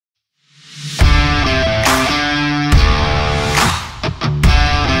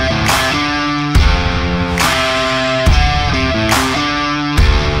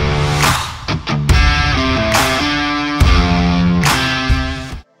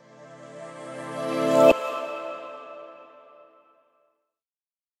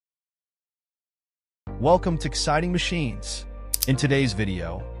Welcome to Xciting Machines. In today's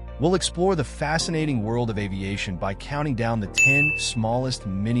video, we'll explore the fascinating world of aviation by counting down the 10 smallest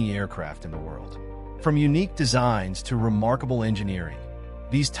mini aircraft in the world. From unique designs to remarkable engineering,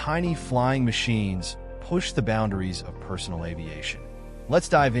 these tiny flying machines push the boundaries of personal aviation. Let's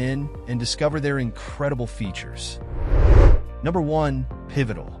dive in and discover their incredible features. Number 1.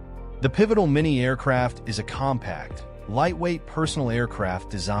 Pivotal. The Pivotal mini aircraft is a compact, lightweight personal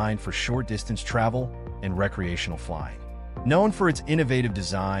aircraft designed for short-distance travel and recreational flying. Known for its innovative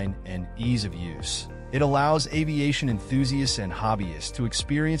design and ease of use, it allows aviation enthusiasts and hobbyists to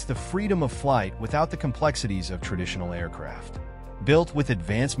experience the freedom of flight without the complexities of traditional aircraft. Built with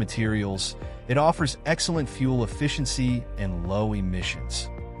advanced materials, it offers excellent fuel efficiency and low emissions,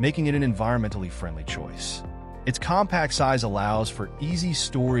 making it an environmentally friendly choice. Its compact size allows for easy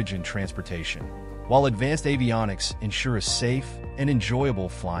storage and transportation, while advanced avionics ensure a safe and enjoyable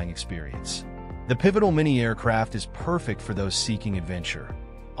flying experience. The Pivotal mini aircraft is perfect for those seeking adventure,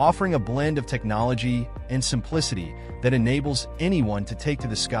 offering a blend of technology and simplicity that enables anyone to take to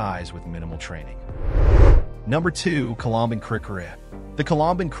the skies with minimal training. Number 2. Colomban Cricri. The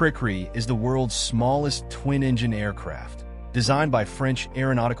Colomban Cricri is the world's smallest twin-engine aircraft, designed by French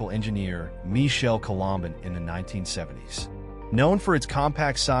aeronautical engineer Michel Colomban in the 1970s. Known for its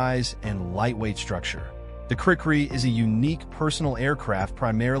compact size and lightweight structure, the Cricri is a unique personal aircraft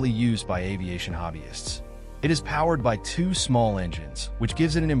primarily used by aviation hobbyists. It is powered by 2 small engines, which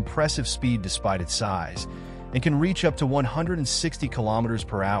gives it an impressive speed despite its size, and can reach up to 160 kilometers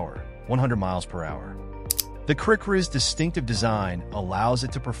per hour, 100 miles per hour. The Cricri's distinctive design allows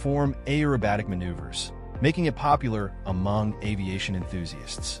it to perform aerobatic maneuvers, making it popular among aviation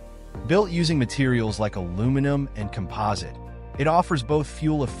enthusiasts. Built using materials like aluminum and composite, it offers both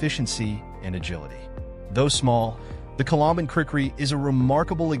fuel efficiency and agility. Though small, the Colomban Cricri is a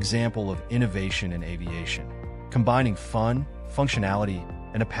remarkable example of innovation in aviation, combining fun, functionality,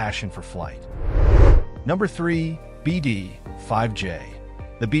 and a passion for flight. Number 3. BD-5J.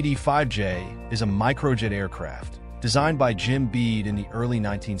 The BD-5J is a microjet aircraft designed by Jim Bead in the early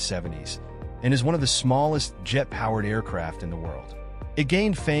 1970s and is one of the smallest jet-powered aircraft in the world. It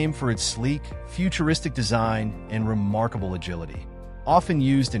gained fame for its sleek, futuristic design and remarkable agility, often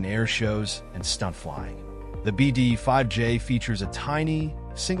used in air shows and stunt flying. The BD-5J features a tiny,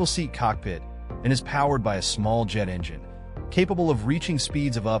 single-seat cockpit and is powered by a small jet engine, capable of reaching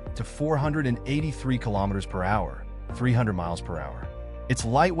speeds of up to 483 kilometers per hour, 300 miles per hour. Its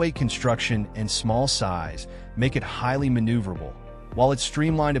lightweight construction and small size make it highly maneuverable, while its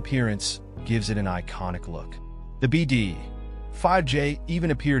streamlined appearance gives it an iconic look. The BD-5J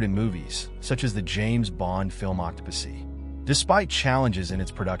even appeared in movies, such as the James Bond film Octopussy. Despite challenges in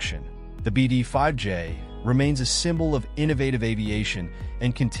its production, the BD-5J remains a symbol of innovative aviation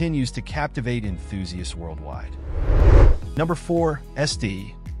and continues to captivate enthusiasts worldwide. Number 4.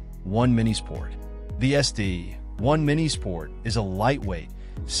 SD-1 Minisport. The SD-1 Minisport is a lightweight,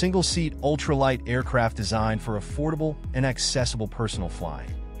 single-seat ultralight aircraft designed for affordable and accessible personal flying.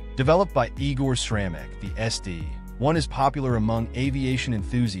 Developed by Igor Sramek, the SD-1 is popular among aviation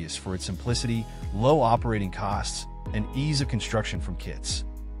enthusiasts for its simplicity, low operating costs, and ease of construction from kits.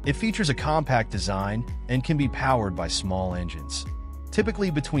 It features a compact design and can be powered by small engines,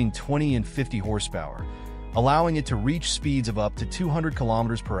 typically between 20 and 50 horsepower, allowing it to reach speeds of up to 200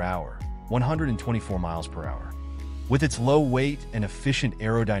 kilometers per hour, 124 miles per hour. With its low weight and efficient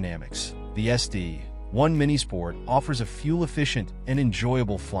aerodynamics, the SD-1 Minisport offers a fuel-efficient and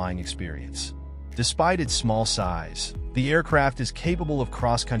enjoyable flying experience. Despite its small size, the aircraft is capable of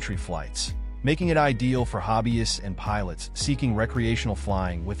cross-country flights, making it ideal for hobbyists and pilots seeking recreational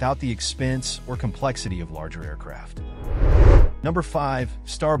flying without the expense or complexity of larger aircraft. Number 5.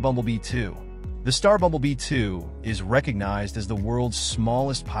 Star Bumblebee 2. The Star Bumblebee 2 is recognized as the world's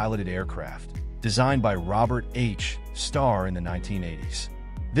smallest piloted aircraft, designed by Robert H. Starr in the 1980s.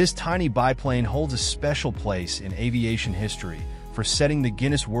 This tiny biplane holds a special place in aviation history for setting the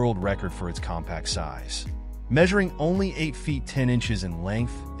Guinness World Record for its compact size. Measuring only 8 feet 10 inches in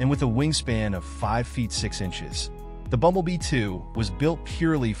length and with a wingspan of 5 feet 6 inches, the Bumblebee 2 was built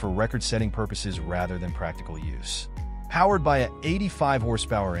purely for record-setting purposes rather than practical use. Powered by an 85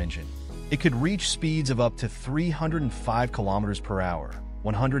 horsepower engine, it could reach speeds of up to 305 kilometers per hour,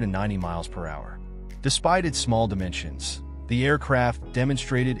 190 miles per hour. Despite its small dimensions, the aircraft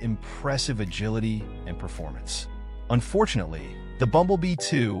demonstrated impressive agility and performance. Unfortunately, the Bumblebee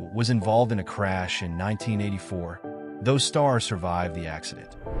 2 was involved in a crash in 1984, though Starr survived the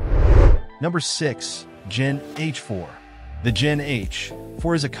accident. Number 6. Gen H4. The Gen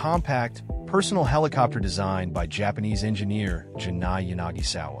H4 is a compact, personal helicopter designed by Japanese engineer Junai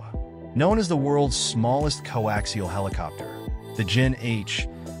Yanagisawa. Known as the world's smallest coaxial helicopter, the Gen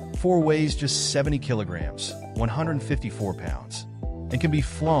H-4 weighs just 70 kilograms, 154 pounds, and can be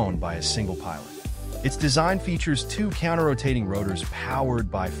flown by a single pilot. Its design features two counter-rotating rotors powered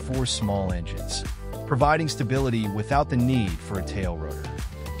by four small engines, providing stability without the need for a tail rotor.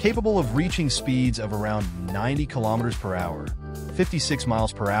 Capable of reaching speeds of around 90 kilometers per hour, 56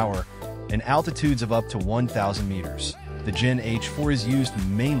 miles per hour, and altitudes of up to 1,000 meters, the Gen H-4 is used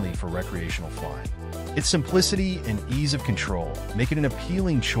mainly for recreational flying. Its simplicity and ease of control make it an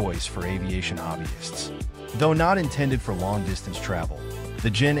appealing choice for aviation hobbyists. Though not intended for long-distance travel,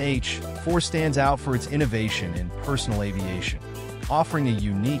 the Gen H-4 stands out for its innovation in personal aviation, offering a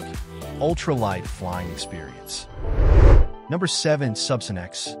unique, ultralight flying experience. Number 7.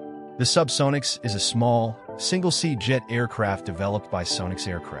 Subsonics. The Subsonics is a small, single-seat jet aircraft developed by Sonix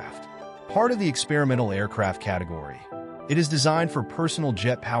Aircraft. Part of the experimental aircraft category, it is designed for personal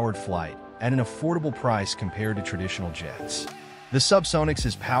jet-powered flight at an affordable price compared to traditional jets. The Subsonics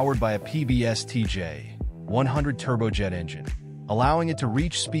is powered by a PBS-TJ 100 turbojet engine, allowing it to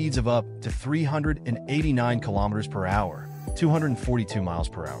reach speeds of up to 389 kilometers per hour, 242 miles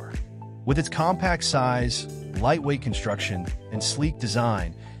per hour. With its compact size, lightweight construction, and sleek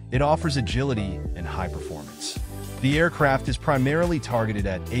design, it offers agility and high performance. The aircraft is primarily targeted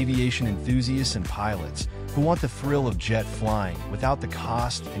at aviation enthusiasts and pilots who want the thrill of jet flying without the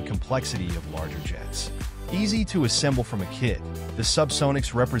cost and complexity of larger jets. Easy to assemble from a kit, the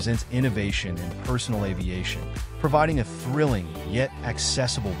Subsonics represents innovation in personal aviation, providing a thrilling yet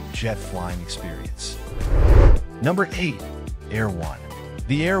accessible jet flying experience. Number 8. Air 1.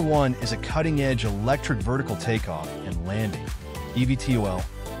 The Air 1 is a cutting-edge electric vertical takeoff and landing (eVTOL)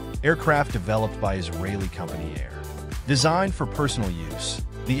 aircraft developed by Israeli company Air. Designed for personal use,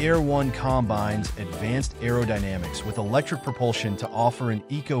 the Air 1 combines advanced aerodynamics with electric propulsion to offer an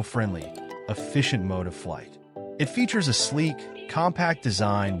eco-friendly, efficient mode of flight. It features a sleek, compact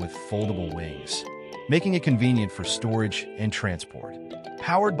design with foldable wings, making it convenient for storage and transport.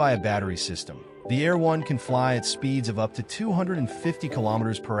 Powered by a battery system, the Air 1 can fly at speeds of up to 250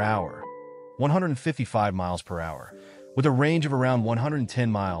 kilometers per hour, 155 miles per hour, with a range of around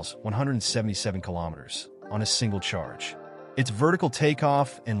 110 miles, 177 kilometers, on a single charge. Its vertical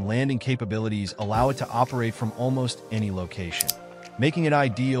takeoff and landing capabilities allow it to operate from almost any location, making it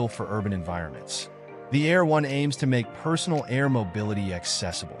ideal for urban environments. The Air 1 aims to make personal air mobility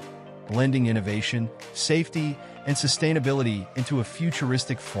accessible, blending innovation, safety, and sustainability into a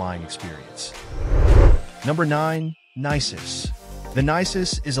futuristic flying experience. Number 9. Nisus. The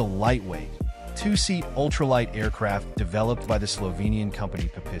Nisus is a lightweight, two-seat ultralight aircraft developed by the Slovenian company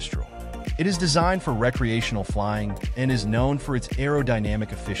Pipistrel. It is designed for recreational flying and is known for its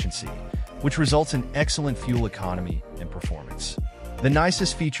aerodynamic efficiency, which results in excellent fuel economy and performance. The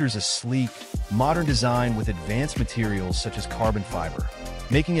Nisus features a sleek, modern design with advanced materials such as carbon fiber,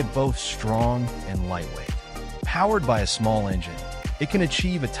 making it both strong and lightweight. Powered by a small engine, it can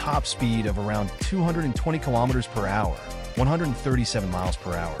achieve a top speed of around 220 kilometers per hour, 137 miles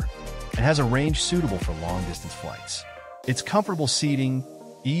per hour, and has a range suitable for long-distance flights. Its comfortable seating,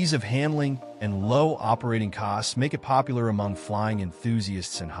 ease of handling, and low operating costs make it popular among flying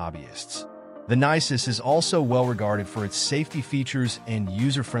enthusiasts and hobbyists. The Nisus is also well regarded for its safety features and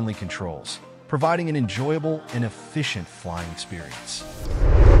user-friendly controls, providing an enjoyable and efficient flying experience.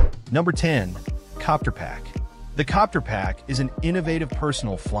 Number 10. Copter Pack. The Copter Pack is an innovative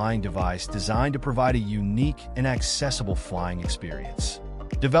personal flying device designed to provide a unique and accessible flying experience.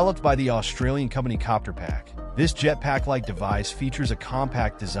 Developed by the Australian company Copter Pack, this jetpack-like device features a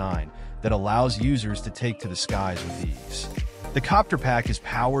compact design that allows users to take to the skies with ease. The Copter Pack is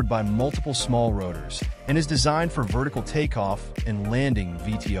powered by multiple small rotors and is designed for vertical takeoff and landing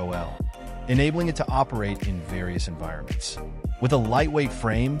 (VTOL), enabling it to operate in various environments. With a lightweight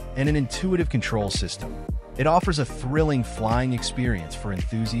frame and an intuitive control system, it offers a thrilling flying experience for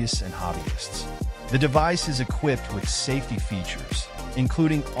enthusiasts and hobbyists. The device is equipped with safety features,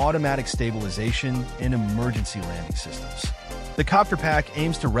 including automatic stabilization and emergency landing systems. The Copter Pack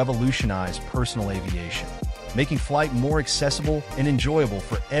aims to revolutionize personal aviation, making flight more accessible and enjoyable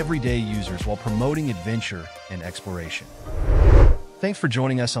for everyday users while promoting adventure and exploration. Thanks for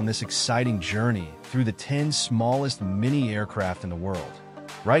joining us on this exciting journey through the 10 smallest mini aircraft in the world,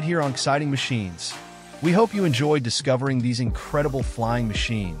 right here on Xciting Machines. We hope you enjoyed discovering these incredible flying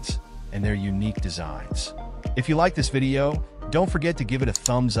machines and their unique designs. If you like this video, don't forget to give it a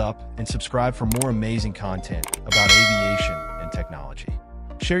thumbs up and subscribe for more amazing content about aviation and technology.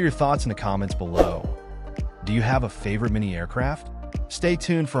 Share your thoughts in the comments below. Do you have a favorite mini aircraft? Stay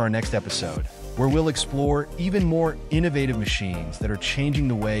tuned for our next episode, where we'll explore even more innovative machines that are changing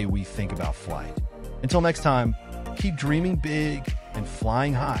the way we think about flight. Until next time, keep dreaming big and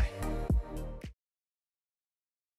flying high.